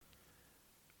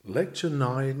Lecture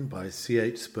 9 by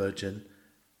C.H. Spurgeon,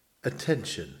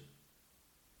 Attention.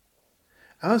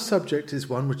 Our subject is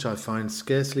one which I find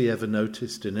scarcely ever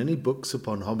noticed in any books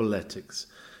upon homiletics.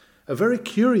 A very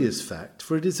curious fact,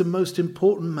 for it is a most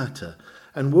important matter,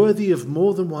 and worthy of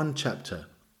more than one chapter.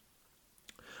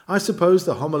 I suppose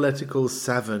the homiletical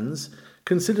savants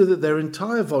consider that their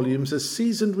entire volumes are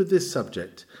seasoned with this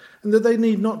subject, and that they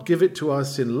need not give it to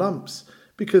us in lumps,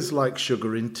 because, like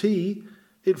sugar in tea,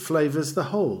 it flavours the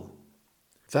whole.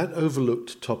 That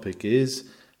overlooked topic is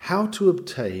how to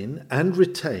obtain and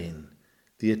retain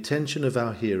the attention of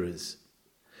our hearers.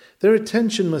 Their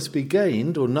attention must be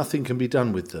gained, or nothing can be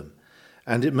done with them,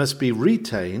 and it must be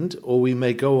retained, or we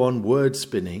may go on word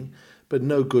spinning, but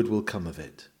no good will come of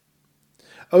it.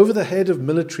 Over the head of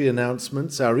military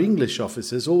announcements, our English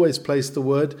officers always place the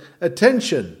word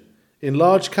 "attention" in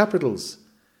large capitals,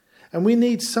 and we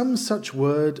need some such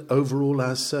word over all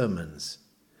our sermons.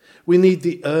 We need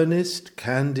the earnest,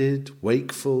 candid,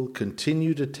 wakeful,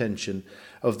 continued attention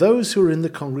of those who are in the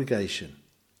congregation.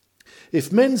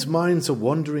 If men's minds are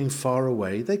wandering far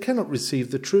away, they cannot receive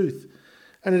the truth,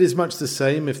 and it is much the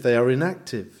same if they are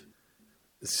inactive.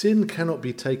 Sin cannot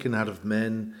be taken out of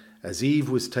men as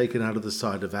Eve was taken out of the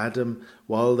side of Adam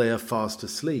while they are fast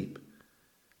asleep.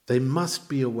 They must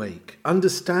be awake,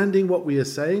 understanding what we are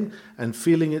saying and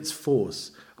feeling its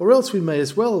force, or else we may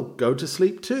as well go to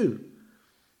sleep too.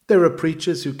 There are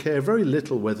preachers who care very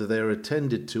little whether they are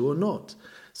attended to or not,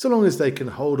 so long as they can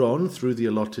hold on through the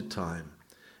allotted time.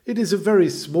 It is of very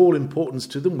small importance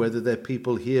to them whether their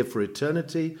people hear for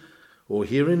eternity or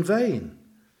hear in vain.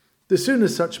 The sooner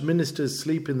such ministers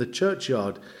sleep in the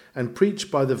churchyard and preach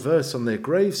by the verse on their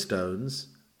gravestones,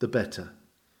 the better.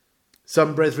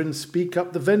 Some brethren speak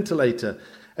up the ventilator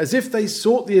as if they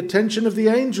sought the attention of the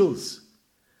angels,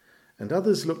 and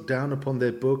others look down upon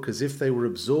their book as if they were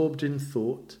absorbed in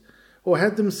thought, or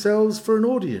had themselves for an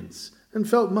audience, and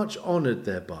felt much honoured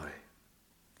thereby.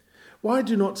 Why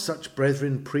do not such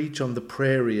brethren preach on the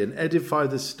prairie and edify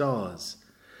the stars?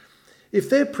 If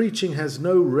their preaching has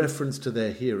no reference to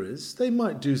their hearers, they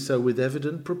might do so with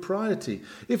evident propriety.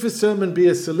 If a sermon be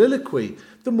a soliloquy,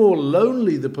 the more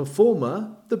lonely the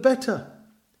performer, the better.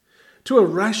 To a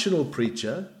rational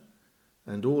preacher,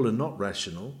 and all are not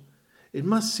rational, it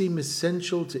must seem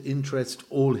essential to interest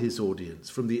all his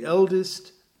audience, from the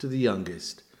eldest to the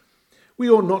youngest. We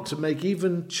ought not to make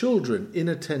even children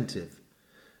inattentive.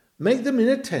 Make them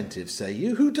inattentive, say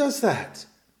you? Who does that?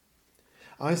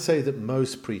 I say that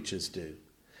most preachers do.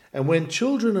 And when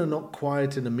children are not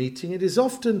quiet in a meeting, it is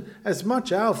often as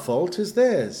much our fault as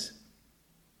theirs.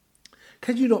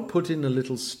 Can you not put in a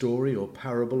little story or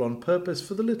parable on purpose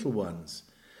for the little ones?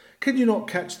 Can you not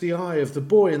catch the eye of the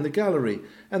boy in the gallery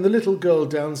and the little girl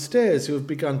downstairs who have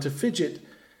begun to fidget,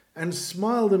 and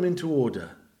smile them into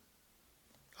order?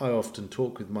 I often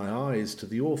talk with my eyes to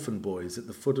the orphan boys at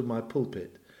the foot of my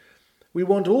pulpit. We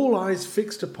want all eyes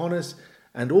fixed upon us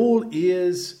and all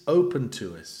ears open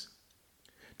to us.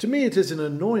 To me it is an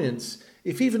annoyance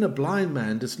if even a blind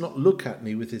man does not look at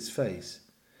me with his face.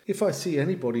 If I see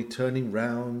anybody turning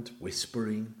round,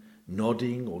 whispering,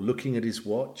 nodding, or looking at his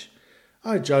watch,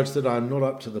 I judge that I am not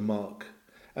up to the mark,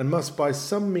 and must by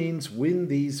some means win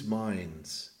these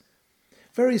minds.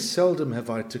 Very seldom have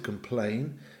I to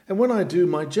complain, and when I do,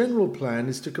 my general plan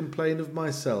is to complain of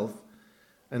myself,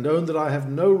 and own that I have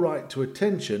no right to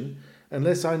attention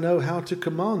unless I know how to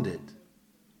command it.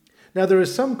 Now there are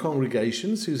some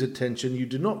congregations whose attention you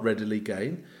do not readily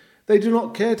gain. They do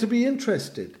not care to be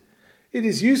interested. It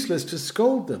is useless to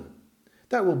scold them.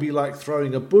 That will be like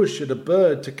throwing a bush at a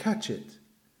bird to catch it.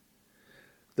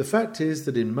 The fact is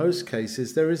that in most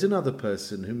cases there is another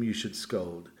person whom you should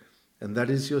scold, and that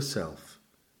is yourself.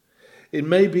 It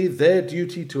may be their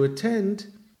duty to attend,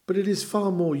 but it is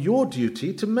far more your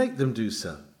duty to make them do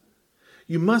so.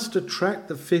 You must attract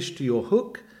the fish to your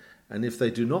hook, and if they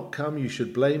do not come, you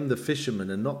should blame the fisherman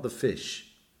and not the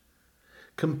fish.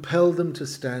 Compel them to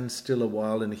stand still a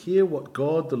while and hear what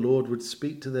God the Lord would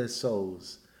speak to their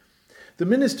souls. The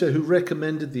minister who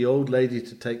recommended the old lady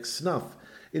to take snuff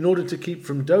in order to keep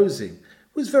from dozing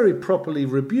was very properly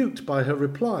rebuked by her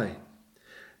reply,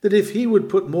 that if he would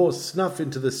put more snuff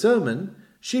into the sermon,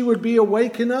 she would be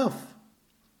awake enough.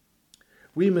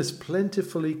 We must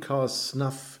plentifully cast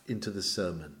snuff into the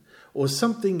sermon, or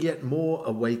something yet more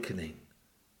awakening.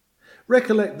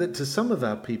 Recollect that to some of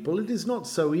our people it is not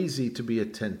so easy to be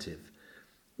attentive.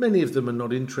 Many of them are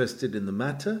not interested in the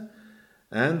matter,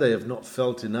 and they have not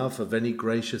felt enough of any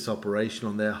gracious operation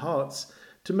on their hearts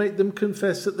to make them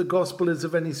confess that the gospel is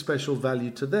of any special value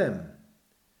to them.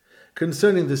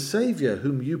 Concerning the Saviour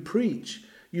whom you preach,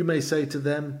 you may say to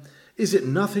them, "Is it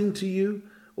nothing to you?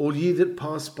 all ye that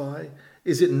pass by?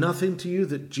 Is it nothing to you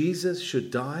that Jesus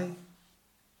should die?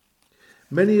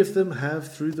 Many of them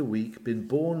have through the week been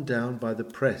borne down by the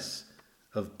press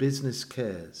of business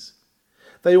cares.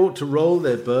 They ought to roll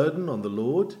their burden on the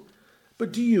Lord,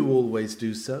 but do you always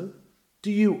do so?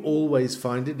 Do you always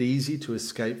find it easy to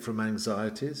escape from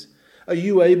anxieties? Are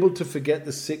you able to forget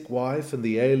the sick wife and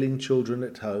the ailing children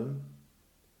at home?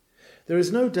 There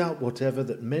is no doubt whatever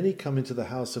that many come into the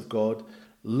house of God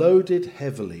loaded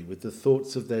heavily with the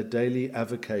thoughts of their daily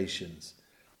avocations.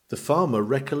 The farmer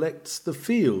recollects the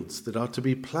fields that are to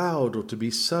be ploughed or to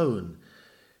be sown.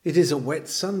 It is a wet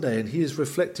Sunday, and he is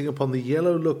reflecting upon the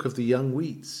yellow look of the young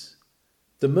wheats.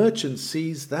 The merchant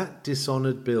sees that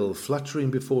dishonoured bill fluttering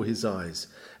before his eyes,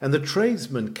 and the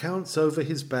tradesman counts over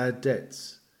his bad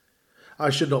debts. I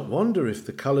should not wonder if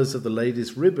the colours of the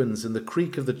ladies' ribbons and the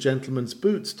creak of the gentlemen's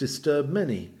boots disturb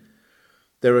many.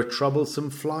 There are troublesome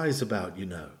flies about, you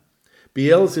know.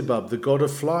 Beelzebub, the god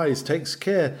of flies, takes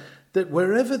care that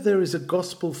wherever there is a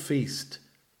gospel feast,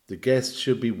 the guests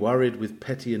should be worried with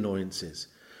petty annoyances.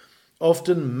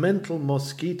 Often mental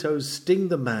mosquitoes sting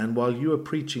the man while you are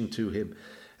preaching to him,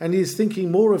 and he is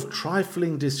thinking more of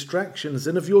trifling distractions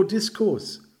than of your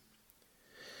discourse.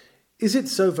 Is it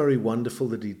so very wonderful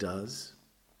that he does?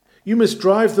 You must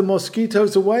drive the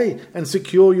mosquitoes away and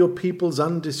secure your people's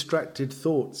undistracted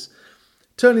thoughts,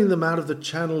 turning them out of the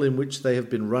channel in which they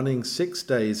have been running 6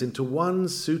 days into one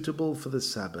suitable for the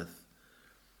Sabbath.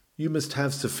 You must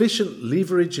have sufficient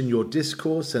leverage in your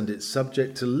discourse and its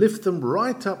subject to lift them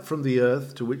right up from the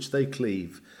earth to which they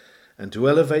cleave, and to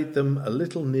elevate them a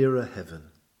little nearer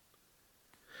heaven.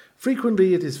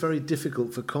 Frequently it is very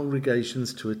difficult for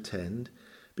congregations to attend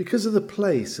because of the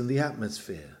place and the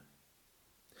atmosphere.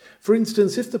 For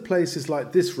instance, if the place is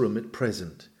like this room at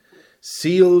present,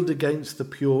 sealed against the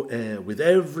pure air, with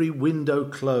every window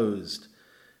closed,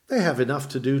 they have enough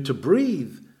to do to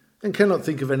breathe and cannot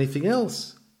think of anything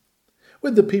else.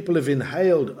 When the people have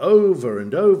inhaled over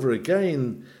and over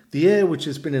again the air which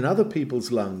has been in other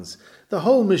people's lungs, the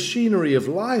whole machinery of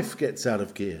life gets out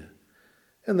of gear,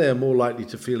 and they are more likely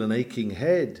to feel an aching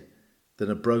head than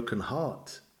a broken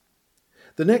heart.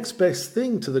 The next best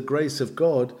thing to the grace of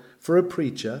God for a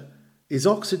preacher is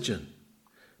oxygen.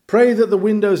 Pray that the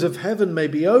windows of heaven may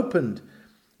be opened,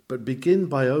 but begin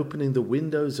by opening the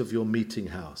windows of your meeting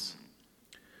house.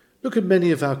 Look at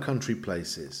many of our country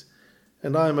places,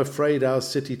 and I am afraid our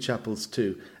city chapels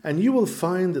too, and you will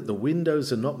find that the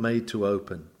windows are not made to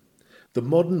open. The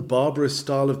modern barbarous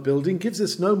style of building gives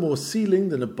us no more ceiling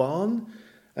than a barn,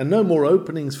 and no more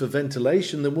openings for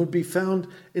ventilation than would be found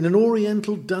in an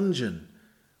oriental dungeon,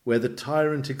 where the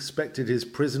tyrant expected his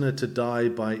prisoner to die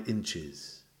by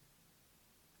inches.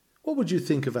 What would you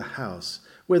think of a house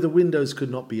where the windows could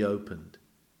not be opened?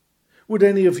 Would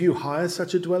any of you hire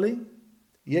such a dwelling?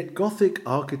 Yet Gothic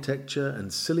architecture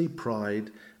and silly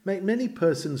pride make many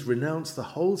persons renounce the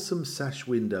wholesome sash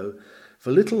window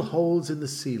for little holes in the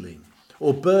ceiling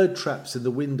or bird traps in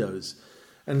the windows,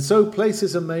 and so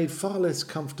places are made far less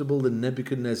comfortable than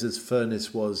Nebuchadnezzar's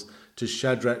furnace was to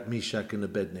Shadrach, Meshach, and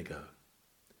Abednego.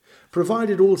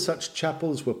 Provided all such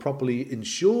chapels were properly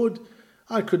insured,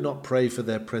 I could not pray for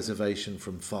their preservation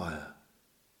from fire.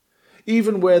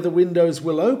 Even where the windows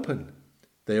will open,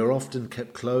 they are often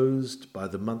kept closed by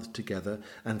the month together,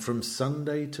 and from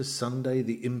Sunday to Sunday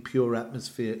the impure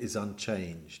atmosphere is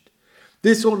unchanged.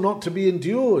 This ought not to be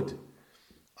endured.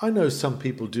 I know some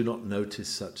people do not notice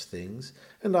such things,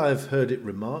 and I have heard it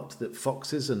remarked that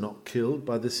foxes are not killed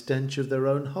by the stench of their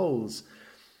own holes.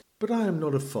 But I am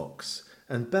not a fox,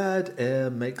 and bad air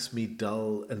makes me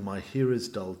dull, and my hearers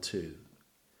dull too.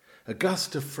 A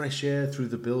gust of fresh air through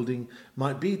the building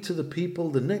might be to the people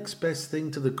the next best thing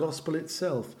to the gospel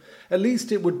itself. At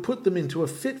least it would put them into a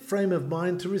fit frame of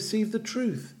mind to receive the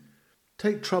truth.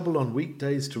 Take trouble on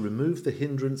weekdays to remove the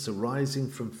hindrance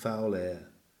arising from foul air.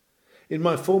 In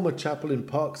my former chapel in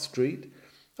Park Street,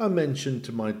 I mentioned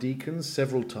to my deacons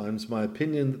several times my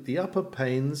opinion that the upper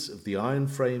panes of the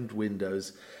iron-framed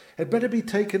windows had better be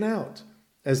taken out,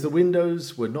 as the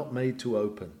windows were not made to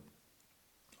open.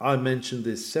 I mentioned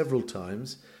this several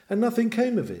times, and nothing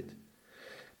came of it.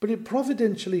 But it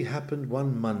providentially happened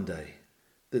one Monday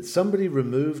that somebody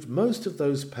removed most of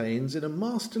those panes in a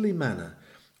masterly manner,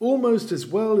 almost as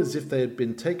well as if they had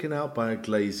been taken out by a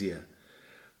glazier.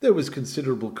 There was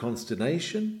considerable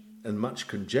consternation and much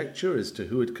conjecture as to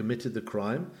who had committed the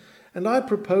crime, and I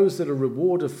proposed that a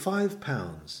reward of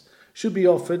 £5 should be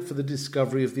offered for the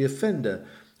discovery of the offender,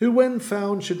 who, when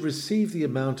found, should receive the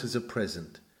amount as a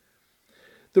present.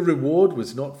 The reward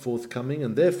was not forthcoming,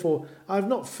 and therefore I have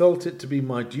not felt it to be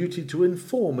my duty to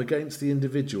inform against the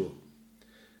individual.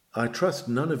 I trust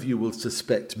none of you will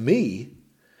suspect me,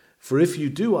 for if you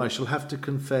do, I shall have to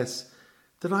confess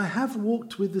that I have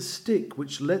walked with the stick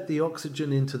which let the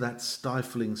oxygen into that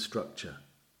stifling structure.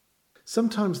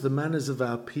 Sometimes the manners of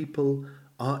our people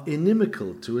are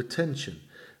inimical to attention.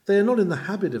 They are not in the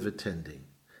habit of attending.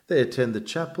 They attend the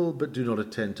chapel, but do not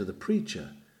attend to the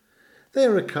preacher. They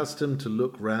are accustomed to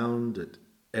look round at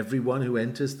everyone who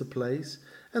enters the place,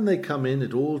 and they come in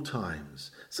at all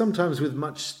times, sometimes with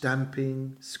much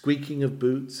stamping, squeaking of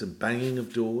boots, and banging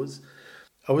of doors.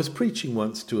 I was preaching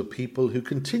once to a people who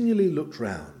continually looked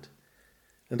round,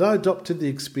 and I adopted the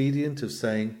expedient of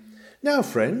saying, "Now,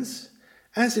 friends,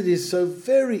 as it is so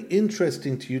very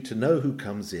interesting to you to know who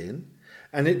comes in,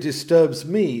 and it disturbs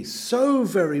me so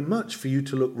very much for you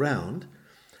to look round,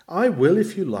 I will,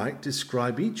 if you like,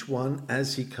 describe each one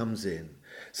as he comes in,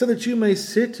 so that you may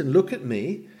sit and look at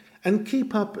me and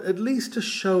keep up at least a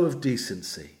show of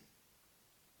decency."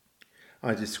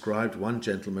 I described one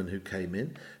gentleman who came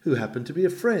in, who happened to be a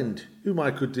friend, whom I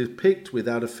could depict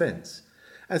without offence,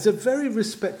 as a very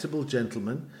respectable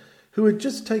gentleman who had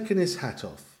just taken his hat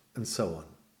off, and so on.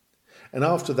 And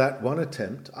after that one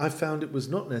attempt, I found it was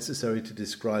not necessary to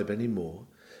describe any more,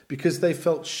 because they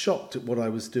felt shocked at what I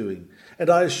was doing, and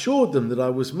I assured them that I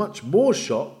was much more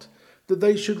shocked that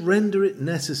they should render it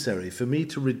necessary for me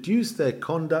to reduce their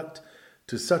conduct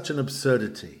to such an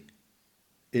absurdity.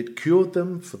 It cured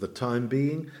them for the time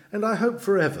being, and I hope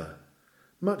forever,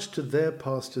 much to their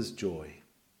pastor's joy.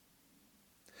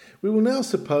 We will now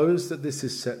suppose that this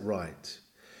is set right.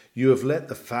 You have let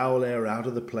the foul air out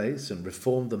of the place and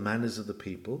reformed the manners of the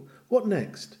people. What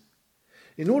next?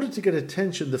 In order to get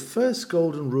attention, the first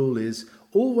golden rule is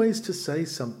always to say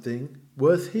something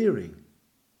worth hearing.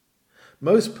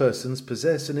 Most persons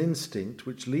possess an instinct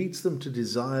which leads them to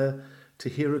desire to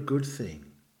hear a good thing.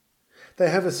 They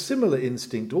have a similar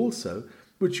instinct also,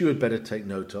 which you had better take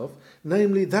note of,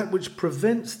 namely that which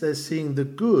prevents their seeing the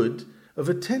good of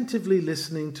attentively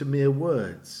listening to mere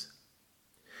words.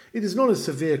 It is not a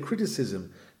severe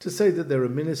criticism to say that there are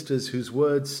ministers whose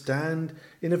words stand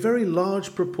in a very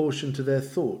large proportion to their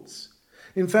thoughts.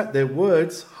 In fact, their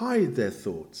words hide their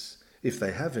thoughts, if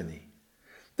they have any.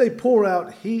 They pour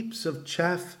out heaps of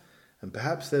chaff, and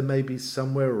perhaps there may be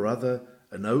somewhere or other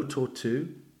an oat or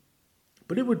two,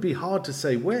 but it would be hard to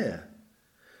say where.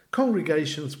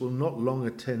 Congregations will not long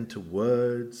attend to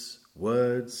words,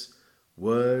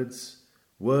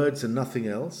 and nothing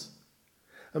else.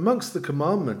 Amongst the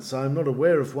commandments I am not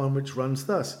aware of one which runs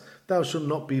thus, "Thou shalt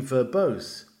not be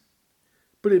verbose,"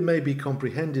 but it may be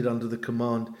comprehended under the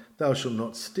command, "Thou shalt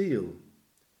not steal,"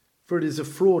 for it is a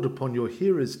fraud upon your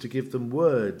hearers to give them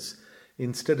words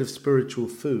instead of spiritual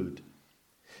food.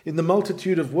 In the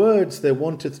multitude of words there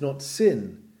wanteth not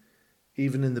sin,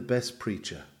 even in the best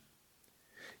preacher.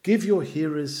 Give your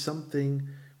hearers something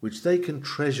which they can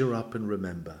treasure up and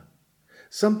remember,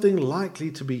 something likely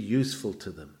to be useful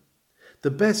to them. The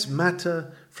best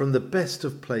matter from the best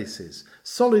of places,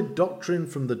 solid doctrine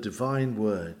from the divine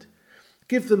word.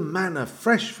 Give them manna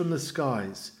fresh from the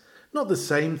skies, not the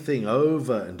same thing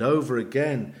over and over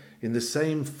again in the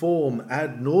same form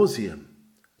ad nauseum,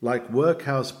 like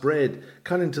workhouse bread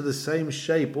cut into the same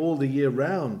shape all the year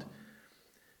round.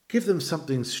 Give them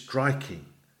something striking,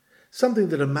 something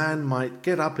that a man might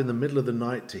get up in the middle of the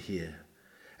night to hear,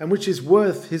 and which is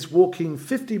worth his walking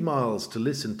 50 miles to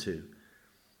listen to.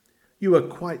 You are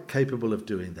quite capable of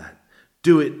doing that.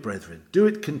 Do it, brethren. Do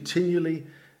it continually,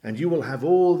 and you will have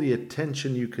all the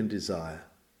attention you can desire.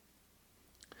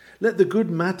 Let the good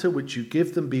matter which you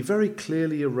give them be very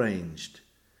clearly arranged.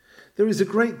 There is a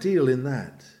great deal in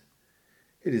that.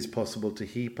 It is possible to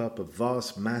heap up a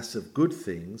vast mass of good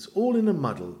things, all in a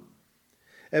muddle.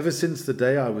 Ever since the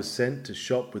day I was sent to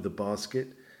shop with a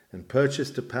basket and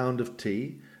purchased a pound of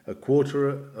tea, a quarter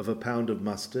of a pound of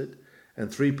mustard, and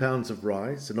 3 pounds of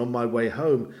rice, and on my way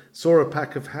home saw a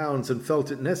pack of hounds and felt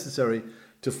it necessary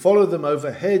to follow them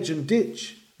over hedge and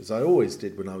ditch, as I always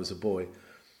did when I was a boy,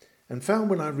 and found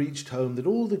when I reached home that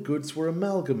all the goods were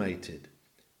amalgamated,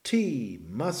 tea,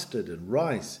 mustard, and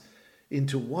rice,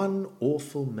 into one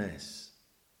awful mess.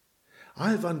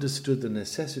 I have understood the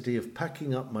necessity of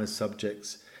packing up my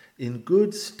subjects in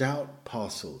good stout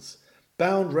parcels,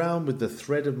 bound round with the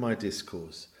thread of my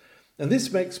discourse, and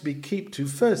this makes me keep to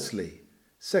firstly,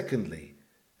 secondly,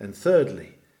 and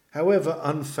thirdly, however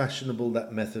unfashionable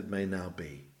that method may now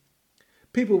be.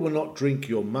 People will not drink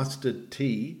your mustard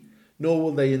tea, nor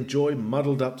will they enjoy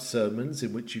muddled-up sermons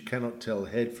in which you cannot tell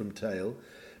head from tail,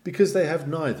 because they have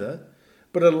neither,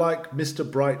 but are like Mr.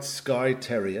 Bright's Skye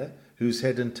Terrier, whose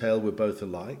head and tail were both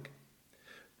alike.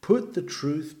 Put the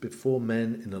truth before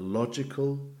men in a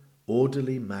logical,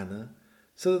 orderly manner,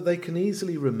 so that they can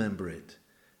easily remember it,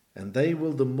 and they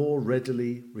will the more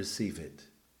readily receive it.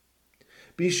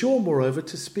 Be sure, moreover,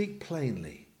 to speak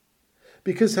plainly,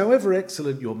 because however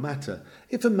excellent your matter,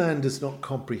 if a man does not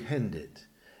comprehend it,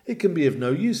 it can be of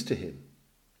no use to him.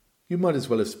 You might as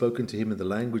well have spoken to him in the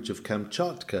language of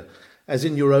Kamchatka as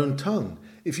in your own tongue,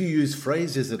 if you use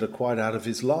phrases that are quite out of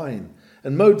his line,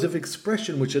 and modes of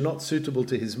expression which are not suitable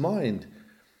to his mind.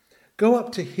 Go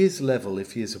up to his level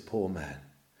if he is a poor man.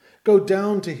 Go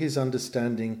down to his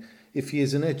understanding if he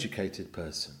is an educated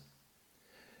person.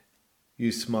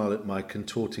 You smile at my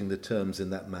contorting the terms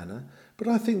in that manner, but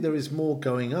I think there is more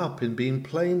going up in being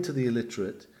plain to the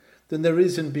illiterate than there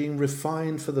is in being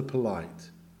refined for the polite.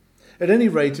 At any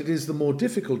rate, it is the more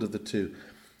difficult of the two,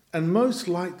 and most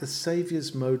like the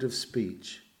Saviour's mode of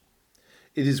speech.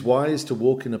 It is wise to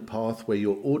walk in a path where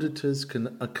your auditors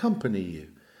can accompany you,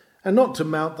 and not to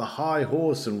mount the high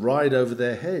horse and ride over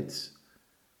their heads.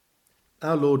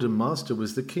 Our Lord and Master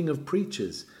was the King of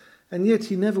preachers, and yet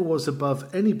he never was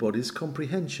above anybody's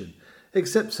comprehension,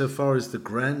 except so far as the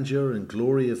grandeur and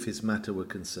glory of his matter were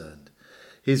concerned.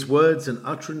 His words and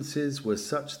utterances were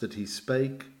such that he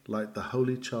spake like the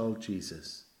Holy Child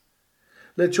Jesus.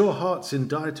 Let your hearts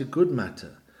indite a good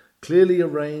matter, clearly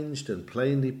arranged and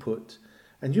plainly put,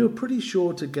 and you are pretty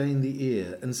sure to gain the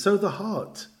ear, and so the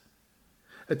heart.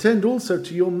 Attend also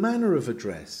to your manner of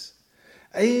address.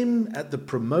 Aim at the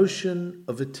promotion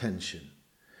of attention.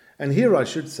 And here I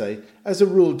should say, as a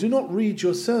rule, do not read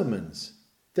your sermons.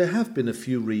 There have been a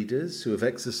few readers who have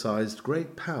exercised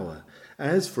great power,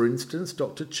 as, for instance,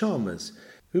 Dr. Chalmers,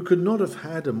 who could not have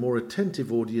had a more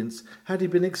attentive audience had he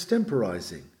been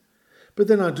extemporizing. But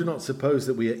then I do not suppose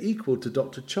that we are equal to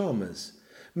Dr. Chalmers.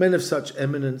 Men of such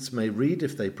eminence may read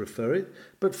if they prefer it,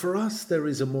 but for us there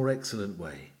is a more excellent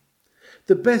way.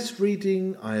 The best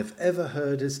reading I have ever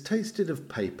heard has tasted of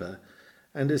paper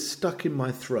and has stuck in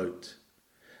my throat.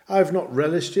 I have not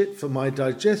relished it, for my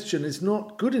digestion is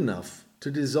not good enough to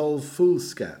dissolve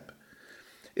foolscap.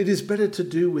 It is better to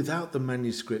do without the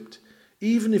manuscript,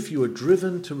 even if you are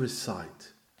driven to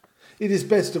recite. It is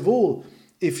best of all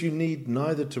if you need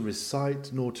neither to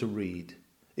recite nor to read.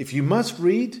 If you must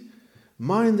read,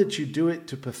 mind that you do it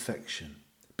to perfection.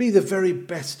 Be the very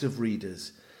best of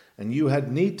readers, and you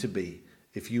had need to be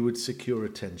if you would secure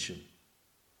attention.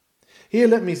 Here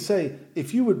let me say,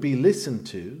 if you would be listened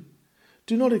to,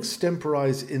 do not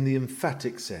extemporize in the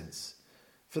emphatic sense,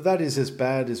 for that is as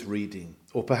bad as reading,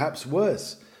 or perhaps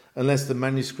worse, unless the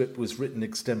manuscript was written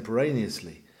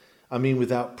extemporaneously,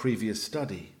 without previous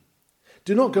study.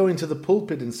 Do not go into the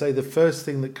pulpit and say the first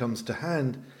thing that comes to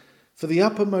hand, for the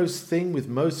uppermost thing with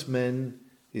most men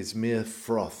is mere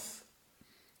froth.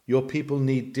 Your people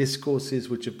need discourses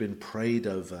which have been prayed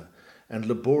over and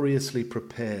laboriously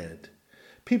prepared.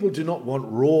 People do not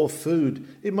want raw food.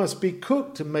 It must be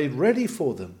cooked and made ready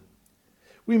for them.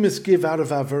 We must give out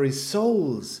of our very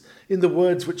souls, in the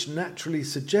words which naturally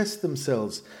suggest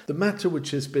themselves, the matter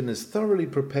which has been as thoroughly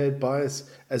prepared by us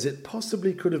as it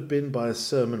possibly could have been by a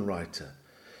sermon writer.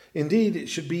 Indeed, it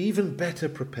should be even better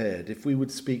prepared if we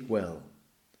would speak well.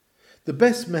 The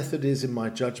best method is, in my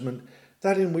judgment,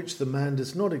 that in which the man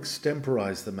does not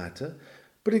extemporize the matter,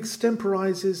 but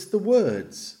extemporizes the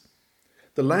words.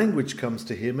 The language comes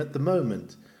to him at the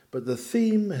moment, but the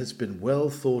theme has been well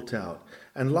thought out,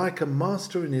 and like a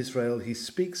master in Israel, he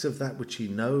speaks of that which he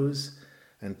knows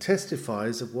and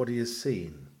testifies of what he has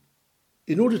seen.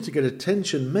 In order to get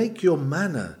attention, make your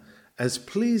manner as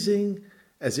pleasing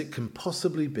as it can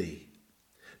possibly be.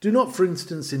 Do not, for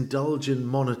instance, indulge in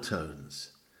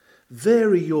monotones.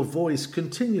 Vary your voice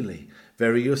continually.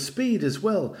 Vary your speed as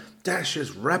well. Dash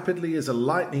as rapidly as a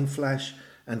lightning flash,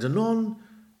 and anon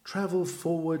travel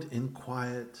forward in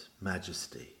quiet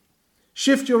majesty.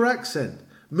 Shift your accent,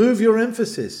 move your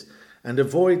emphasis, and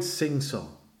avoid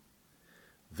sing-song.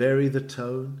 Vary the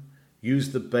tone,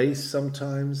 use the bass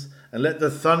sometimes, and let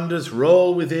the thunders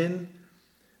roll within.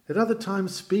 At other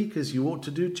times speak as you ought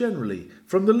to do generally,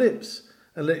 from the lips,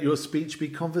 and let your speech be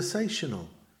conversational.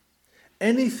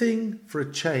 Anything for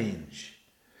a change.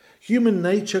 Human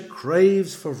nature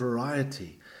craves for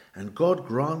variety, and God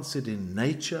grants it in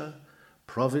nature,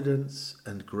 providence,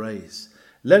 and grace.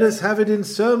 Let us have it in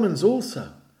sermons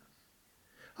also.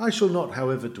 I shall not,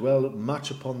 however, dwell much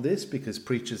upon this, because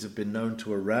preachers have been known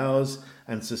to arouse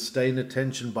and sustain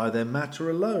attention by their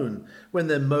matter alone, when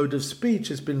their mode of speech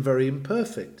has been very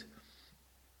imperfect.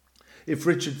 If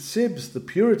Richard Sibbes, the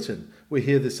Puritan, were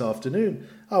here this afternoon,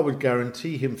 I would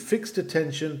guarantee him fixed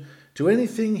attention to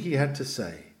anything he had to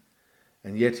say,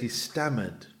 and yet he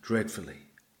stammered dreadfully.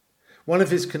 One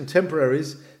of his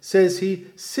contemporaries says he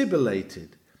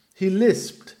sibilated, he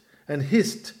lisped and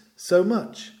hissed so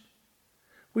much.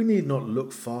 We need not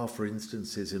look far for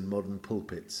instances in modern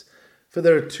pulpits, for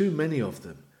there are too many of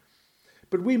them.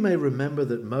 But we may remember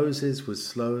that Moses was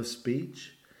slow of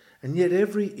speech, and yet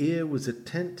every ear was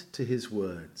attent to his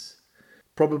words.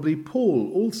 Probably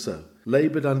Paul also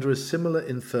laboured under a similar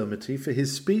infirmity, for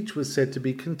his speech was said to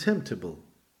be contemptible.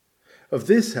 Of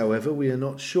this, however, we are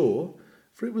not sure,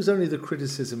 for it was only the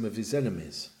criticism of his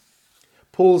enemies.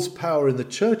 Paul's power in the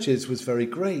churches was very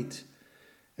great,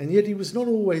 and yet he was not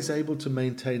always able to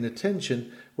maintain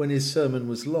attention when his sermon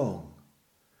was long,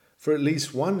 for at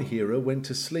least one hearer went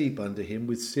to sleep under him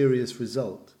with serious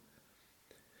result.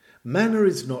 Manner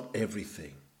is not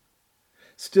everything.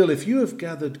 Still, if you have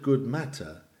gathered good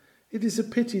matter, it is a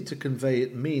pity to convey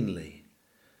it meanly.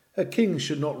 A king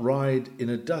should not ride in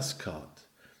a dust cart.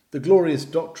 The glorious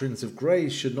doctrines of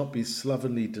grace should not be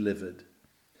slovenly delivered.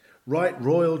 Right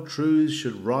royal truths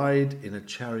should ride in a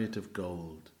chariot of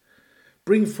gold.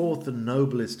 Bring forth the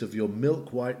noblest of your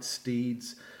milk-white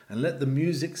steeds, and let the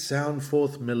music sound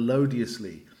forth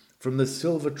melodiously from the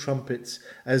silver trumpets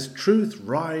as truth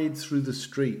rides through the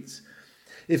streets.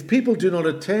 If people do not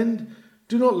attend,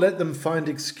 do not let them find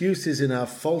excuses in our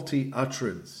faulty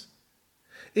utterance.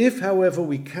 If, however,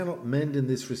 we cannot mend in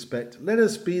this respect, let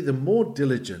us be the more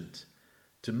diligent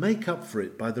to make up for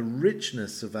it by the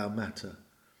richness of our matter.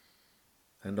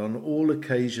 And on all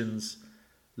occasions,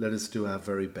 let us do our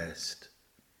very best.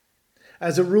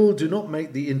 As a rule, do not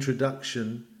make the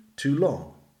introduction too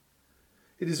long.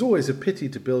 It is always a pity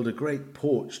to build a great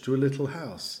porch to a little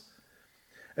house.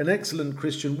 An excellent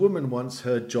Christian woman once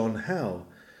heard John Howe,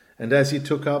 and as he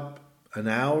took up an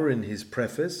hour in his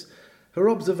preface, her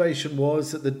observation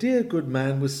was that the dear good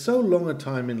man was so long a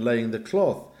time in laying the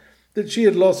cloth that she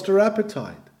had lost her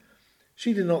appetite.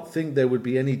 She did not think there would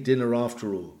be any dinner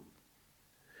after all.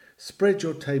 Spread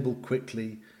your table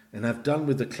quickly and have done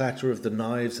with the clatter of the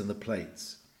knives and the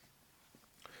plates.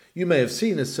 You may have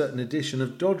seen a certain edition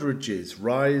of Doddridge's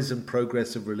Rise and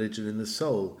Progress of Religion in the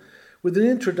Soul, with an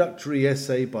introductory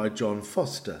essay by John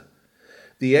Foster.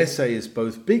 The essay is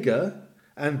both bigger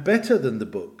and better than the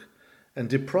book, and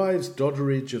deprives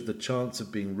Doddridge of the chance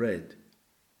of being read.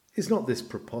 Is not this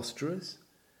preposterous?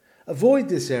 Avoid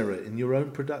this error in your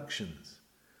own productions.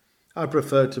 I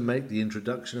prefer to make the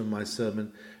introduction of my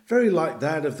sermon very like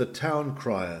that of the town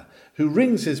crier, who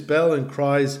rings his bell and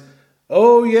cries,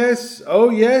 oh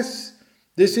yes,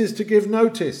 this is to give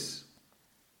notice,"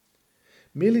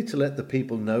 merely to let the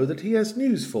people know that he has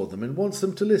news for them and wants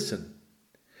them to listen.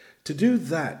 To do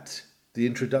that, the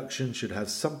introduction should have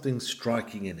something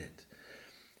striking in it.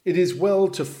 It is well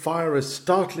to fire a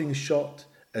startling shot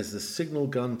as the signal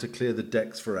gun to clear the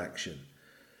decks for action.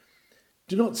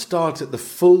 Do not start at the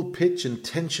full pitch and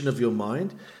tension of your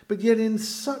mind, but yet in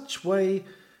such way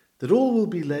that all will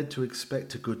be led to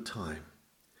expect a good time.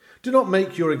 Do not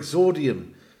make your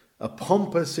exordium a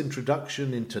pompous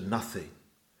introduction into nothing,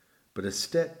 but a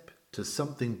step to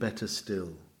something better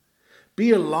still.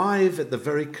 Be alive at the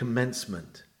very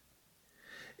commencement.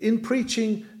 In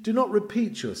preaching, do not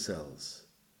repeat yourselves.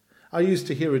 I used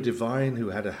to hear a divine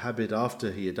who had a habit,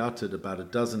 after he had uttered about a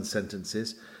dozen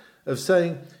sentences, of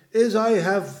saying, "As I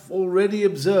have already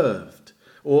observed,"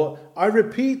 or "I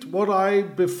repeat what I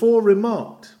before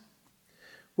remarked."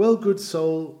 Well, good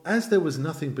soul, as there was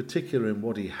nothing particular in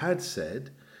what he had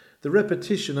said, the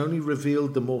repetition only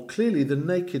revealed the more clearly the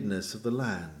nakedness of the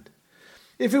land.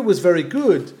 If it was very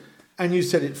good, and you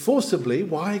said it forcibly,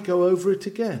 why go over it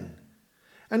again?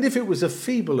 And if it was a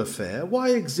feeble affair,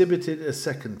 why exhibit it a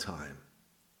second time?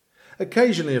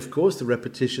 Occasionally, of course, the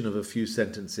repetition of a few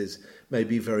sentences may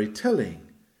be very telling.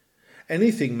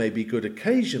 Anything may be good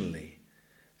occasionally,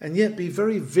 and yet be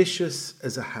very vicious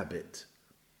as a habit.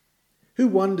 Who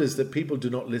wonders that people do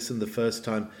not listen the first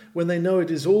time when they know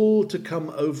it is all to come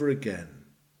over again?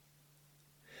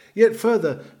 Yet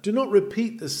further, do not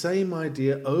repeat the same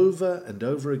idea over and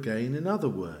over again in other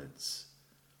words.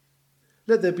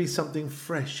 Let there be something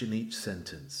fresh in each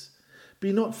sentence.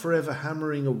 Be not forever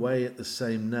hammering away at the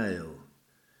same nail.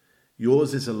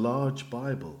 Yours is a large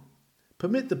Bible.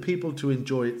 Permit the people to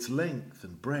enjoy its length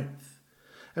and breadth.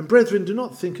 And brethren, do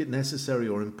not think it necessary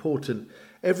or important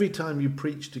every time you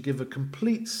preach to give a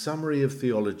complete summary of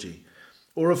theology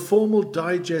or a formal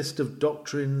digest of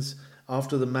doctrines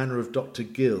after the manner of Dr.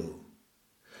 Gill.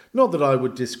 Not that I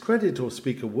would discredit or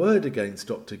speak a word against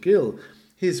Dr. Gill.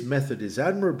 His method is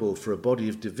admirable for a body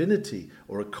of divinity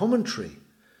or a commentary,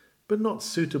 but not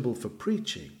suitable for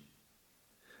preaching.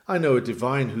 I know a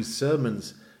divine whose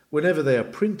sermons, whenever they are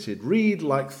printed, read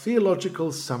like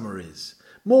theological summaries,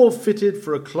 more fitted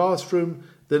for a classroom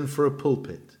than for a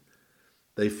pulpit.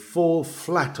 They fall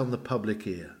flat on the public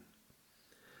ear.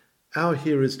 Our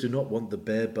hearers do not want the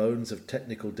bare bones of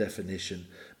technical definition,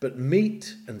 but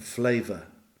meat and flavour.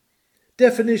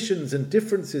 Definitions and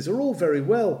differences are all very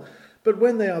well, but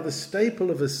when they are the staple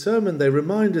of a sermon, they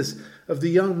remind us of the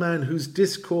young man whose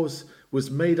discourse was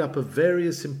made up of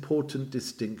various important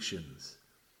distinctions.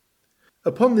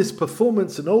 Upon this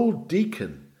performance, an old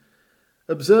deacon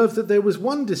observed that there was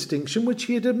one distinction which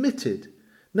he had omitted,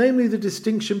 namely the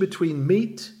distinction between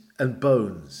meat and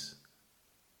bones.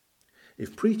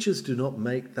 If preachers do not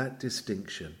make that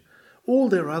distinction, all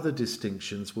their other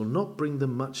distinctions will not bring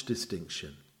them much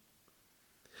distinction.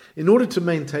 In order to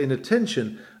maintain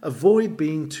attention, avoid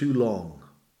being too long.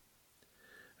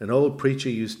 An old preacher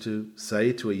used to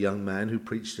say to a young man who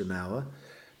preached an hour,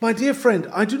 "My dear friend,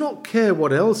 I do not care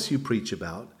what else you preach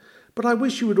about, but I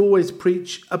wish you would always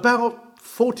preach about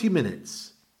 40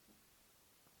 minutes.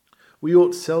 We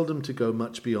ought seldom to go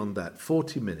much beyond that,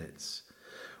 40 minutes,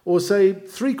 or say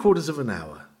 3/4 of an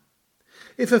hour.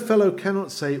 If a fellow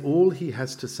cannot say all he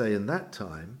has to say in that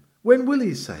time, when will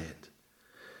he say it?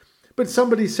 But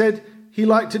somebody said he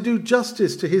liked to do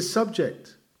justice to his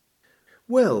subject.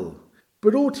 Well,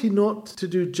 but ought he not to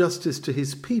do justice to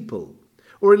his people,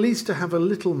 or at least to have a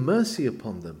little mercy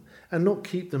upon them, and not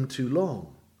keep them too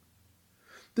long?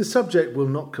 The subject will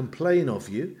not complain of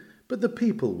you, but the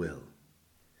people will.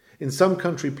 In some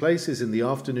country places, in the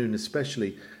afternoon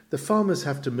especially, the farmers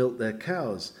have to milk their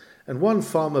cows, and one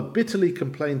farmer bitterly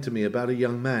complained to me about a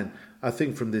young man, I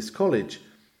think from this college.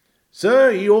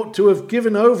 'Sir, he ought to have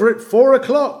given over at 4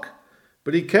 o'clock,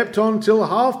 but he kept on till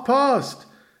past,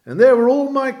 and there were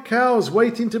all my cows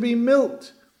waiting to be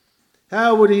milked.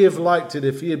 How would he have liked it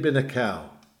if he had been a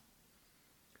cow?'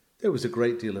 There was a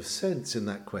great deal of sense in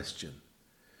that question.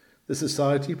 The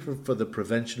Society for the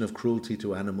Prevention of Cruelty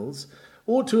to Animals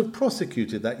ought to have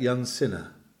prosecuted that young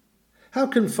sinner. How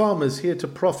can farmers hear to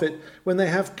profit when they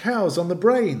have cows on the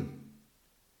brain?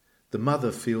 The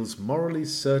mother feels morally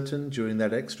certain during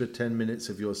that extra 10 minutes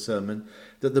of your sermon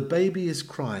that the baby is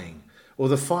crying or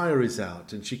the fire is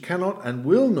out, and she cannot and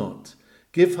will not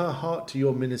give her heart to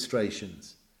your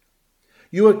ministrations.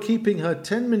 You are keeping her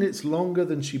 10 minutes longer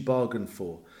than she bargained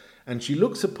for, and she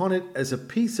looks upon it as a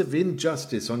piece of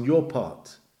injustice on your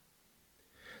part.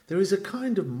 There is a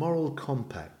kind of moral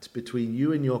compact between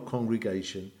you and your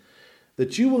congregation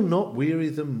that you will not weary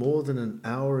them more than an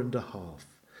hour and a half,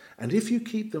 and if you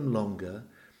keep them longer,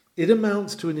 it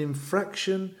amounts to an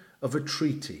infraction of a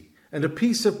treaty and a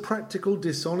piece of practical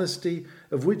dishonesty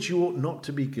of which you ought not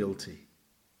to be guilty.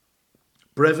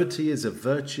 Brevity is a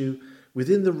virtue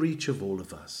within the reach of all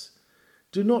of us.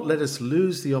 Do not let us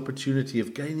lose the opportunity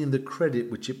of gaining the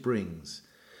credit which it brings.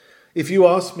 If you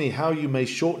ask me how you may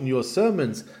shorten your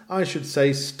sermons, I should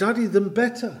say study them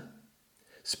better.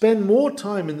 Spend more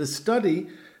time in the study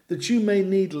that you may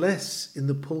need less in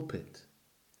the pulpit.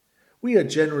 We are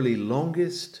generally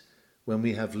longest when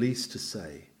we have least to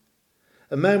say.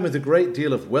 A man with a great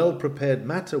deal of well-prepared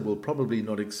matter will probably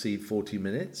not exceed 40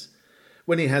 minutes.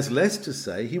 When he has less to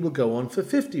say, he will go on for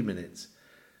 50 minutes.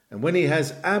 And when he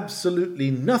has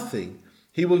absolutely nothing,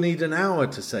 he will need an hour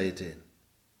to say it in.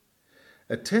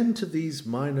 Attend to these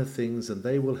minor things and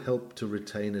they will help to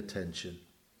retain attention.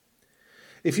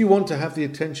 If you want to have the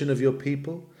attention of your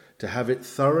people, to have it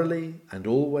thoroughly and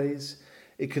always,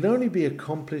 it can only be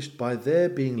accomplished by their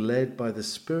being led by the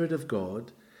Spirit of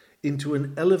God into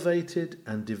an elevated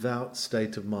and devout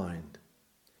state of mind.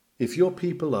 If your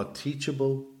people are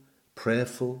teachable,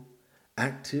 prayerful,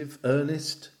 active,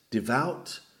 earnest,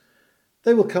 devout,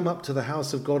 they will come up to the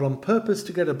house of God on purpose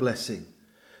to get a blessing.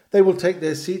 They will take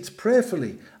their seats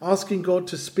prayerfully, asking God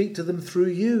to speak to them through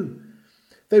you.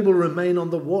 They will remain on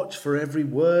the watch for every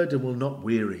word and will not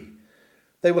weary.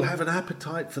 They will have an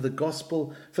appetite for the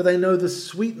gospel, for they know the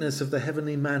sweetness of the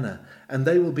heavenly manna, and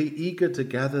they will be eager to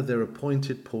gather their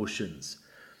appointed portions.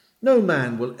 No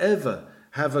man will ever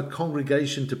have a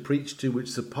congregation to preach to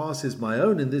which surpasses my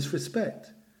own in this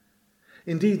respect.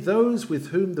 Indeed, those with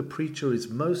whom the preacher is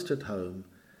most at home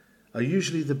are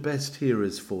usually the best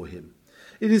hearers for him.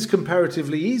 It is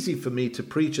comparatively easy for me to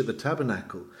preach at the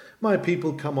tabernacle. My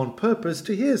people come on purpose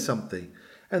to hear something,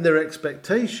 and their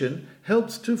expectation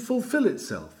helps to fulfill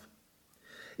itself.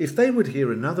 If they would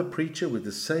hear another preacher with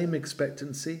the same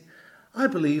expectancy, I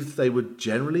believe they would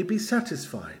generally be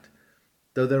satisfied,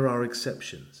 though there are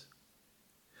exceptions.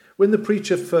 When the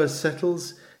preacher first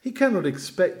settles, he cannot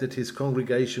expect that his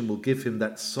congregation will give him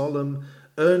that solemn,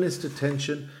 earnest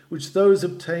attention which those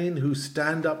obtain who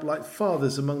stand up like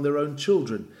fathers among their own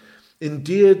children,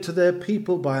 endeared to their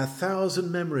people by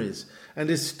 1,000 memories and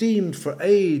esteemed for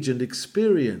age and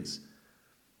experience.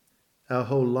 Our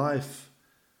whole life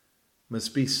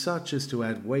must be such as to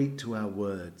add weight to our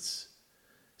words,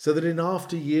 so that in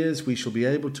after years we shall be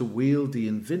able to wield the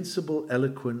invincible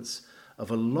eloquence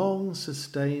of a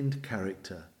long-sustained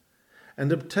character,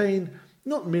 and obtain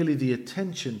not merely the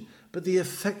attention, but the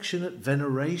affectionate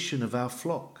veneration of our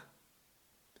flock.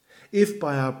 If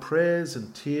by our prayers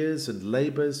and tears and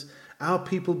labours our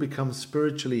people become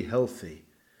spiritually healthy,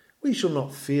 we shall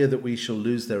not fear that we shall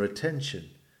lose their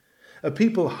attention. A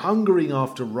people hungering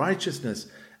after righteousness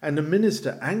and a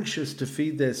minister anxious to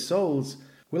feed their souls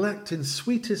will act in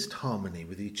sweetest harmony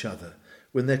with each other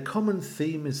when their common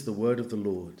theme is the word of the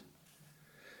Lord.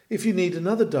 If you need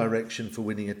another direction for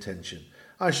winning attention,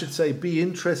 I should say be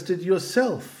interested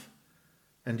yourself,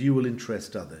 and you will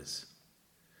interest others.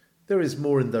 There is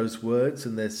more in those words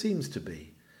than there seems to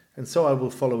be, and so I will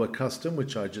follow a custom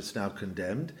which I just now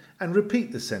condemned and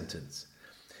repeat the sentence.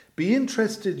 Be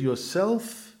interested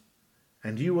yourself,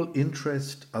 and you will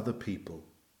interest other people.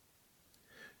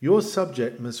 Your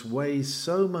subject must weigh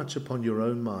so much upon your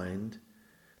own mind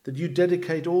that you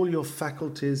dedicate all your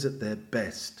faculties at their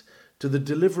best to the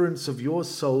deliverance of your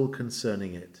soul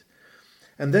concerning it.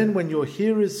 And then when your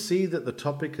hearers see that the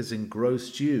topic has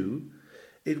engrossed you,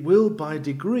 it will by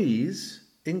degrees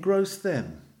engross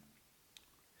them.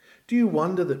 Do you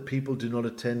wonder that people do not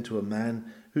attend to a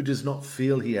man who does not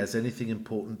feel he has anything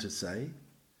important to say?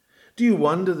 Do you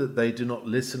wonder that they do not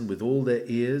listen with all their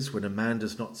ears when a man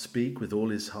does not speak with all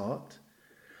his heart?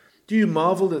 Do you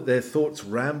marvel that their thoughts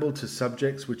ramble to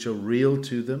subjects which are real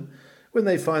to them, when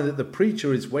they find that the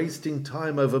preacher is wasting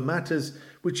time over matters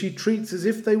which he treats as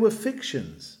if they were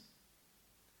fictions?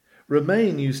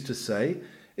 Romaine used to say,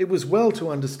 it was well to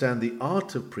understand the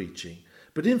art of preaching,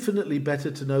 but infinitely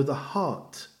better to know the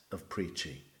heart of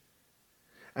preaching.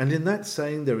 And in that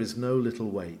saying there is no little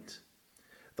weight.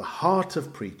 The heart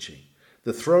of preaching,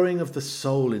 the throwing of the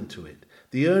soul into it,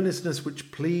 the earnestness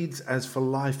which pleads as for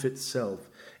life itself,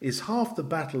 is half the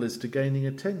battle as to gaining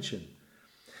attention.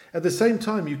 At the same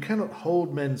time, you cannot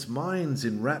hold men's minds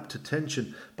in rapt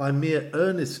attention by mere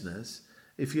earnestness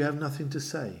if you have nothing to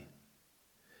say.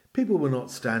 People will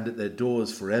not stand at their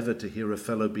doors forever to hear a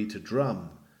fellow beat a drum.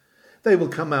 They will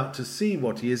come out to see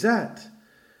what he is at.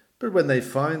 But when they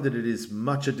find that it is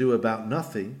much ado about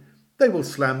nothing, they will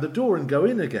slam the door and go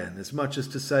in again, as much as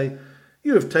to say,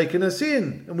 "You have taken us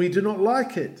in, and we do not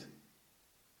like it."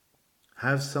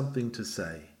 Have something to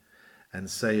say, and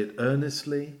say it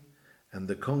earnestly, and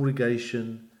the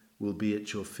congregation will be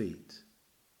at your feet.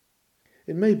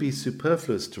 It may be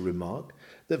superfluous to remark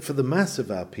that for the mass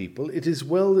of our people it is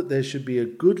well that there should be a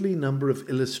goodly number of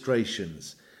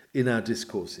illustrations in our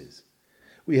discourses.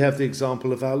 We have the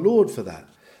example of our Lord for that,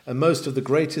 and most of the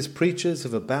greatest preachers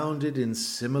have abounded in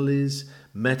similes,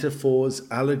 metaphors,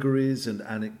 allegories, and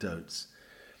anecdotes.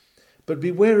 But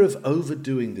beware of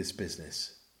overdoing this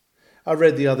business. I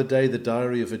read the other day the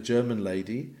diary of a German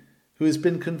lady who has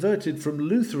been converted from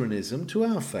Lutheranism to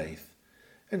our faith,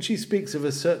 and she speaks of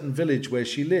a certain village where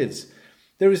she lives.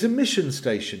 There is a mission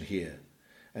station here,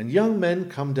 and young men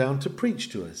come down to preach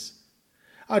to us.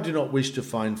 I do not wish to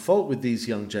find fault with these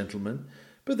young gentlemen,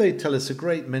 but they tell us a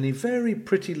great many very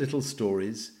pretty little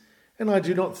stories, and I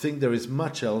do not think there is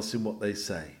much else in what they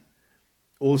say.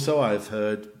 Also, I have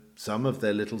heard some of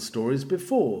their little stories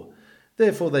before,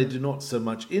 therefore they do not so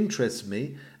much interest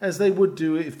me as they would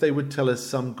do if they would tell us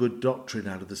some good doctrine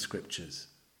out of the Scriptures.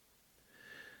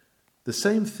 The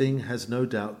same thing has no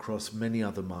doubt crossed many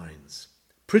other minds.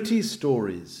 Pretty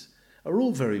stories are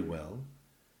all very well,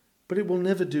 but it will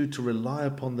never do to rely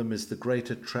upon them as the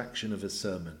great attraction of a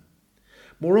sermon.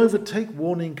 Moreover, take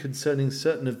warning concerning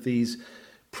certain of these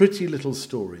pretty little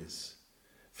stories,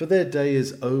 for their day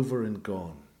is over and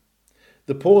gone.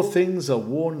 The poor things are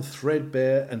worn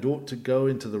threadbare and ought to go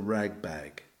into the rag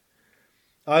bag.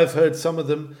 I have heard some of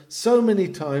them so many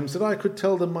times that I could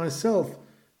tell them myself,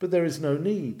 but there is no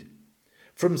need.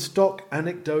 From stock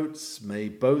anecdotes may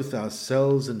both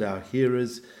ourselves and our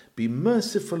hearers be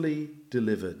mercifully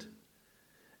delivered.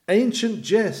 Ancient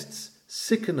jests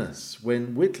sicken us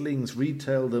when witlings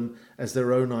retail them as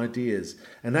their own ideas,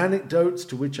 and anecdotes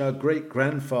to which our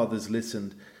great-grandfathers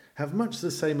listened have much the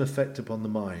same effect upon the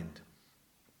mind.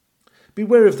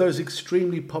 Beware of those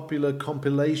extremely popular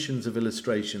compilations of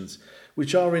illustrations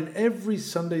which are in every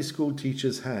Sunday school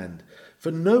teacher's hand,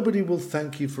 for nobody will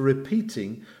thank you for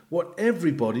repeating what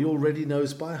everybody already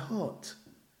knows by heart.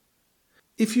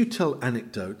 If you tell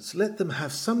anecdotes, let them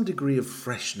have some degree of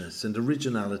freshness and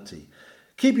originality.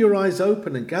 Keep your eyes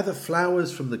open and gather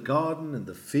flowers from the garden and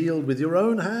the field with your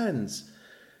own hands.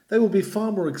 They will be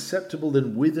far more acceptable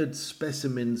than withered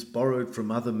specimens borrowed from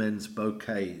other men's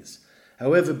bouquets,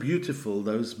 however beautiful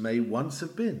those may once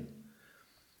have been.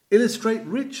 Illustrate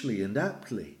richly and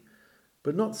aptly.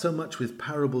 but not so much with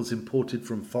parables imported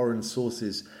from foreign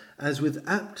sources as with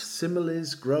apt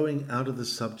similes growing out of the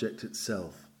subject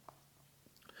itself.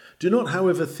 Do not,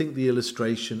 however, think the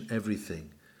illustration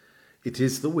everything. It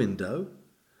is the window,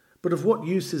 but of what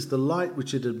use is the light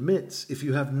which it admits if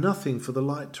you have nothing for the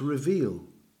light to reveal?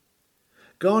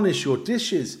 Garnish your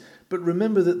dishes, but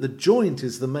remember that the joint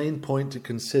is the main point to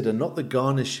consider, not the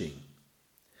garnishing.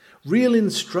 Real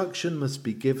instruction must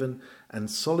be given and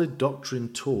solid doctrine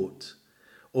taught,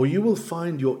 or you will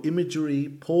find your imagery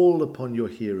pall upon your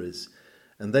hearers,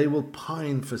 and they will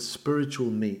pine for spiritual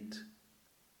meat.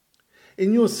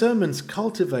 In your sermons,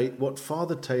 cultivate what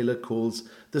Father Taylor calls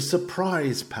the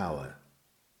surprise power.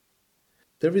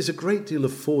 There is a great deal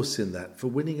of force in that for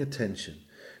winning attention.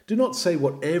 Do not say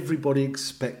what everybody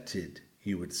expected,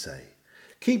 he would say.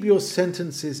 Keep your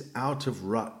sentences out of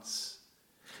ruts.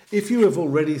 If you have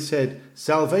already said,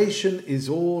 salvation is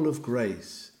all of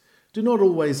grace, do not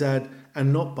always add,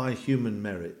 and not by human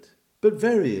merit, but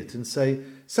vary it and say,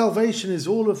 salvation is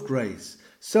all of grace.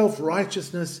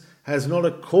 Self-righteousness has not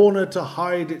a corner to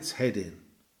hide its head in.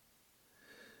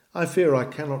 I fear I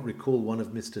cannot recall one of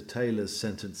Mr. Taylor's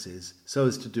sentences so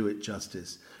as to do it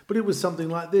justice, but it was something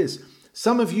like this.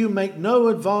 Some of you make no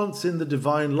advance in the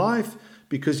divine life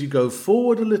because you go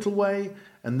forward a little way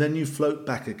and then you float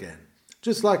back again,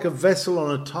 just like a vessel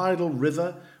on a tidal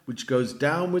river which goes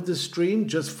down with the stream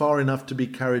just far enough to be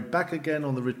carried back again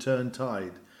on the return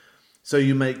tide. So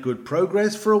you make good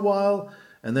progress for a while,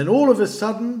 and then all of a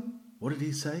sudden, what did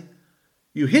he say?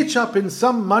 You hitch up in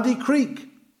some muddy creek.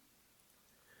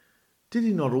 Did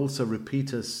he not also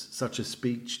repeat us such a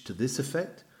speech to this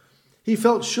effect? He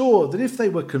felt sure that if they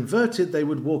were converted, they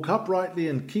would walk uprightly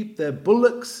and keep their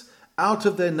bullocks out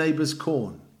of their neighbour's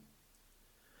corn.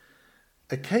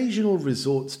 Occasional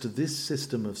resorts to this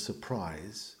system of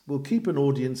surprise will keep an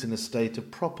audience in a state of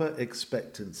proper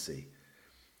expectancy.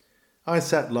 I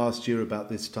sat last year about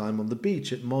this time on the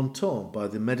beach at Menton by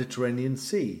the Mediterranean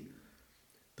Sea.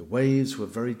 The waves were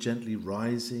very gently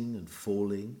rising and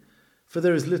falling, for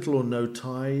there is little or no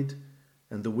tide,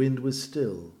 and the wind was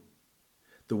still.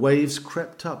 The waves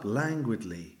crept up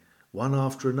languidly, one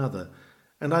after another,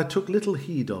 and I took little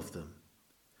heed of them,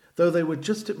 though they were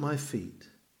just at my feet.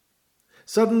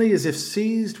 Suddenly, as if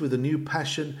seized with a new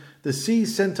passion, the sea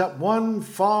sent up one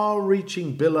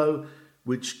far-reaching billow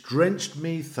which drenched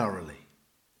me thoroughly.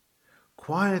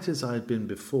 Quiet as I had been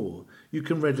before, you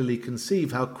can readily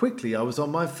conceive how quickly I was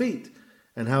on my feet,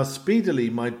 and how speedily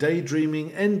my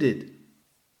daydreaming ended.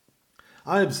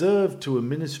 I observed to a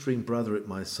ministering brother at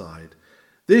my side,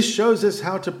 "This shows us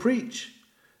how to preach.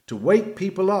 To wake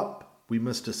people up, we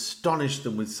must astonish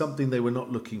them with something they were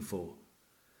not looking for."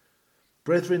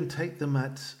 Brethren, take them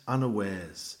at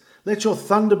unawares. Let your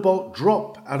thunderbolt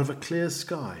drop out of a clear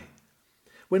sky.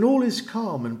 When all is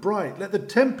calm and bright, let the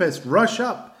tempest rush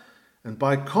up, and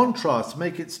by contrast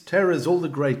make its terrors all the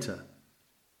greater.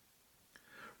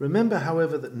 Remember,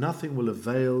 however, that nothing will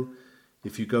avail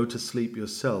if you go to sleep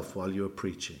yourself while you are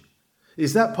preaching.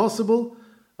 Is that possible?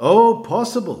 Oh,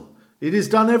 possible. It is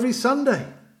done every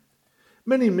Sunday.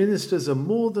 Many ministers are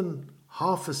more than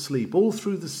half asleep all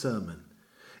through the sermon.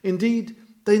 Indeed,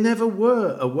 they never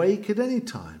were awake at any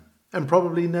time, and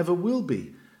probably never will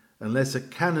be, unless a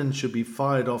cannon should be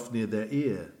fired off near their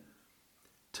ear.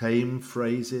 Tame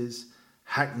phrases,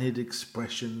 hackneyed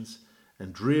expressions,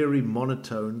 and dreary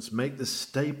monotones make the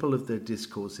staple of their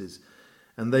discourses,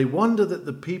 and they wonder that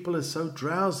the people are so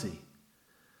drowsy.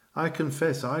 I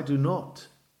confess I do not.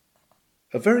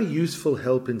 A very useful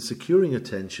help in securing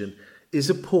attention is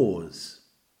a pause.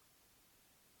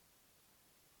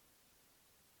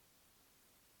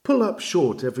 Pull up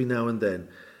short every now and then,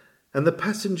 and the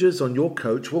passengers on your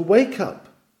coach will wake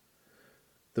up.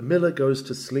 The miller goes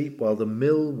to sleep while the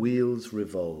mill wheels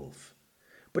revolve.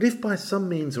 But if by some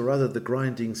means or other the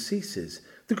grinding ceases,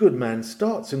 the good man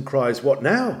starts and cries, "What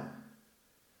now?"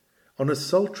 On a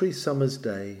sultry summer's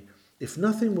day, if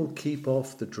nothing will keep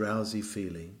off the drowsy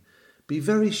feeling, be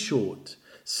very short,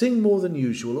 sing more than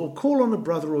usual, or call on a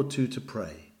brother or two to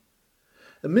pray.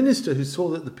 A minister who saw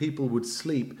that the people would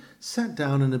sleep sat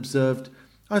down and observed,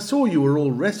 "I saw you were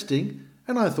all resting,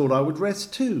 and I thought I would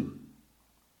rest too."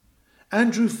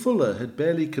 Andrew Fuller had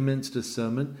barely commenced a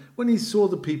sermon when he saw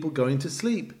the people going to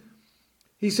sleep.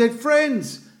 He said,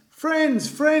 "Friends,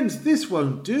 this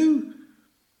won't do.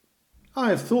 I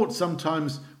have thought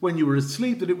sometimes when you were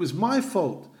asleep that it was my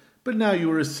fault, but now you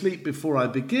are asleep before I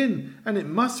begin, and it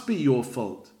must be your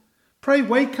fault. Pray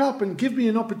wake up and give me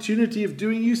an opportunity of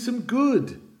doing you some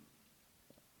good."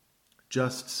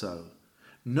 Just so.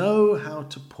 Know how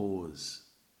to pause.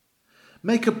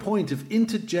 Make a point of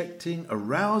interjecting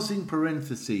arousing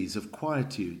parentheses of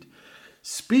quietude,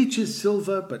 Speech is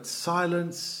silver, but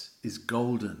silence is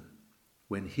golden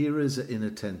when hearers are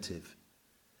inattentive.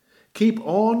 Keep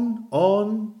on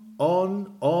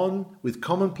with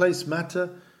commonplace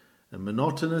matter and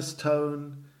monotonous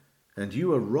tone, and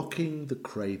you are rocking the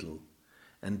cradle,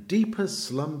 and deeper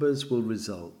slumbers will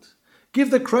result.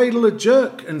 Give the cradle a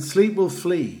jerk, and sleep will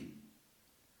flee.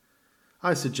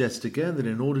 I suggest again that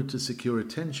in order to secure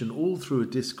attention all through a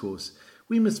discourse,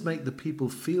 we must make the people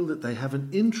feel that they have an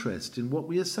interest in what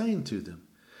we are saying to them.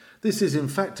 This is in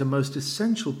fact a most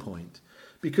essential point,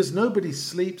 because nobody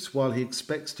sleeps while he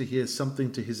expects to hear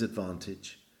something to his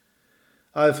advantage.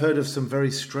 I have heard of some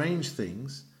very strange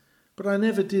things, but I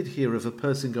never did hear of a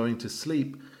person going to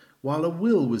sleep while a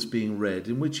will was being read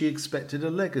in which he expected a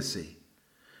legacy.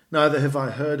 Neither have I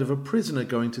heard of a prisoner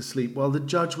going to sleep while the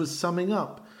judge was summing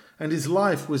up and his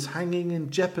life was hanging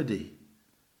in jeopardy.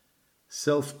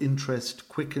 Self-interest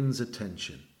quickens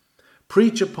attention.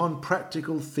 Preach upon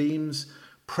practical themes,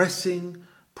 pressing,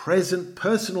 present,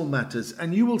 personal matters,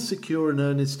 and you will secure an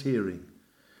earnest hearing.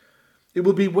 It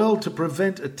will be well to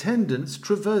prevent attendants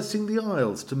traversing the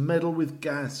aisles to meddle with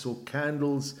gas or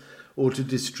candles, or to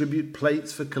distribute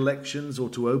plates for collections, or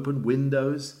to open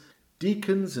windows.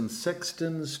 Deacons and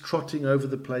sextons trotting over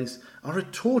the place are a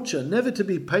torture never to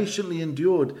be patiently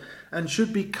endured, and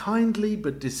should be kindly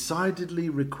but decidedly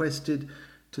requested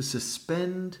to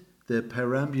suspend their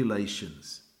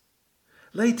perambulations.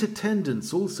 Late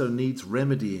attendance also needs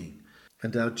remedying,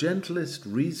 and our gentlest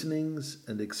reasonings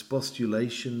and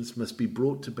expostulations must be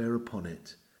brought to bear upon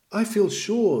it. I feel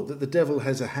sure that the devil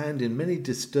has a hand in many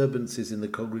disturbances in the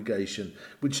congregation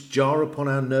which jar upon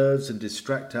our nerves and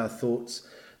distract our thoughts.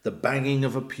 The banging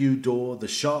of a pew door, the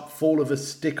sharp fall of a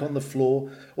stick on the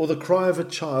floor, or the cry of a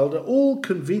child are all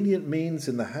convenient means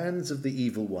in the hands of the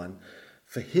evil one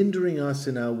for hindering us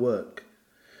in our work.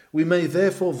 We may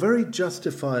therefore very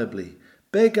justifiably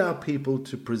beg our people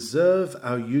to preserve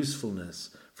our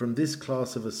usefulness from this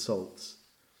class of assaults.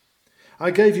 I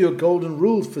gave you a golden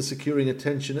rule for securing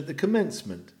attention at the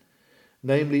commencement,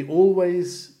 namely,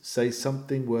 always say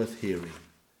something worth hearing.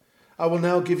 I will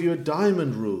now give you a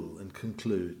diamond rule and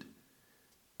conclude.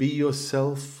 Be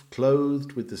yourself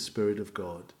clothed with the Spirit of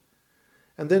God,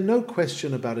 and then no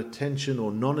question about attention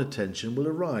or non-attention will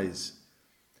arise.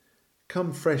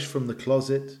 Come fresh from the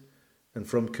closet and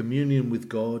from communion with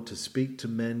God to speak to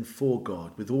men for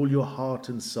God with all your heart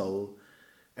and soul,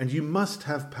 and you must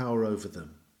have power over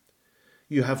them.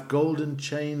 You have golden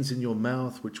chains in your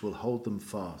mouth which will hold them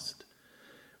fast.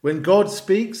 When God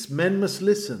speaks, men must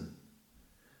listen.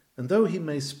 And though he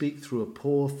may speak through a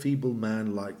poor, feeble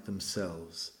man like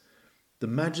themselves, the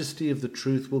majesty of the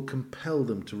truth will compel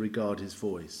them to regard his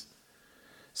voice.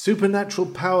 Supernatural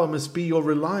power must be your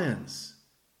reliance.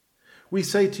 We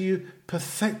say to you,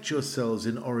 perfect yourselves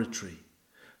in oratory.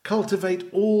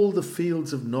 Cultivate all the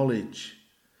fields of knowledge.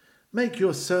 Make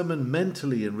your sermon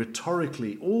mentally and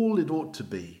rhetorically all it ought to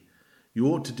be. You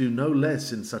ought to do no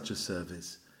less in such a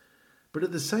service. But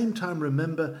at the same time,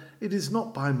 remember, it is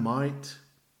not by might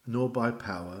nor by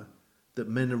power that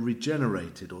men are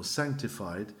regenerated or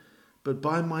sanctified, but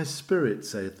by my Spirit,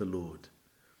 saith the Lord.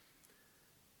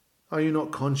 Are you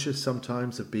not conscious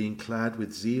sometimes of being clad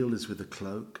with zeal as with a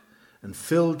cloak, and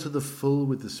filled to the full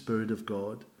with the Spirit of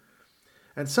God?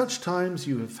 At such times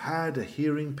you have had a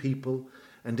hearing people,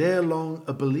 and ere long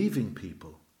a believing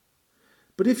people.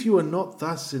 But if you are not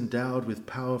thus endowed with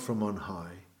power from on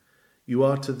high, you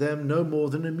are to them no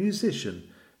more than a musician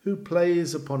who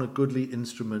plays upon a goodly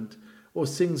instrument or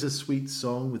sings a sweet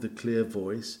song with a clear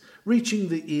voice, reaching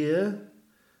the ear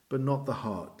but not the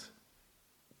heart.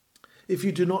 If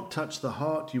you do not touch the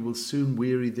heart, you will soon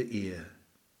weary the ear.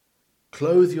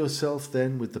 Clothe yourself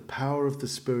then with the power of the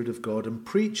Spirit of God, and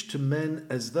preach to men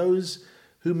as those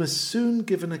who must soon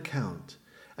give an account,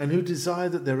 and who desire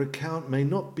that their account may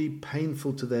not be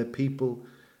painful to their people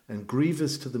and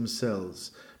grievous to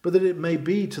themselves, but that it may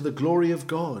be to the glory of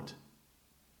God.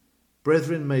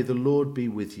 Brethren, may the Lord be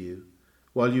with you,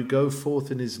 while you go forth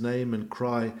in his name and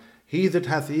cry, He that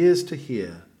hath ears to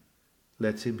hear,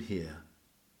 let him hear.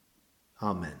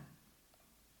 Amen.